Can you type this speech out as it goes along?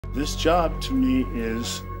This job to me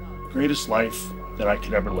is the greatest life that I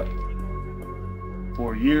could ever live.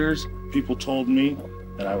 For years, people told me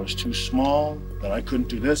that I was too small, that I couldn't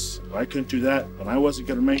do this, that I couldn't do that, that I wasn't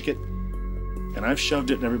gonna make it. And I've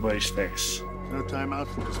shoved it in everybody's face. No time out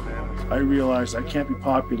for this, man. I realized I can't be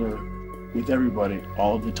popular with everybody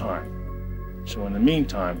all of the time. So in the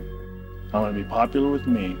meantime, I'm gonna be popular with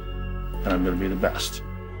me, and I'm gonna be the best.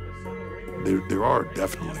 There are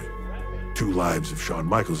definitely two lives of Shawn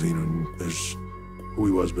Michaels. You know, there's who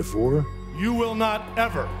he was before. You will not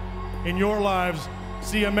ever, in your lives,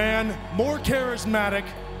 see a man more charismatic,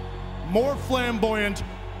 more flamboyant,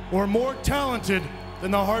 or more talented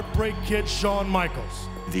than the Heartbreak Kid, Shawn Michaels.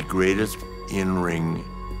 The greatest in-ring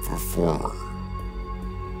performer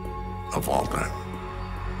of all time.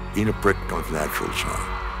 Being a prick comes naturally, Shawn.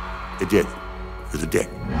 It did. It was a dick.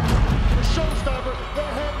 The showstopper, the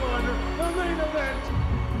headliner, the main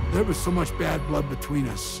event. There was so much bad blood between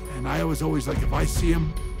us, and I was always like, if I see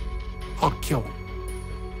him, I'll kill him.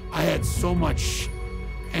 I had so much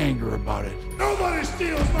anger about it. Nobody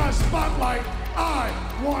steals my spotlight. I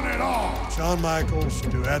want it all. Shawn Michaels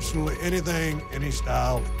do absolutely anything, any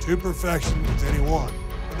style, to perfection with anyone.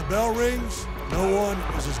 When the bell rings, no one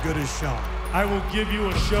is as good as Shawn. I will give you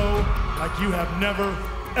a show like you have never,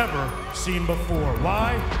 ever seen before.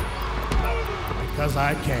 Why? Because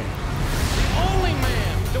I can. The only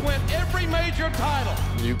man to win every major title.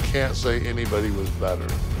 You can't say anybody was better,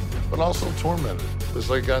 but also tormented. It's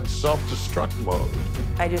like on self-destruct mode.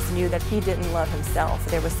 I just knew that he didn't love himself.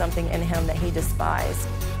 There was something in him that he despised.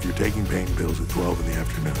 If you're taking pain pills at 12 in the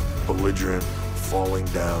afternoon, belligerent, falling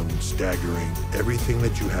down, staggering, everything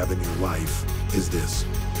that you have in your life is this,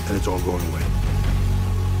 and it's all going away.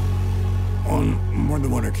 On more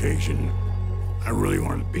than one occasion, I really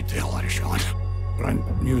wanted to beat the hell out of Shawn. But I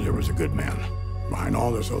knew there was a good man behind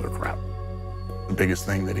all this other crap. The biggest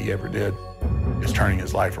thing that he ever did is turning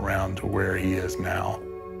his life around to where he is now.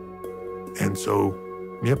 And so,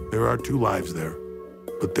 yep, there are two lives there,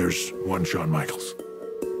 but there's one Shawn Michaels.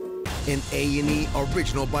 An A&E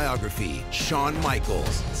original biography, Shawn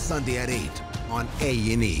Michaels, Sunday at 8 on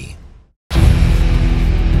A&E.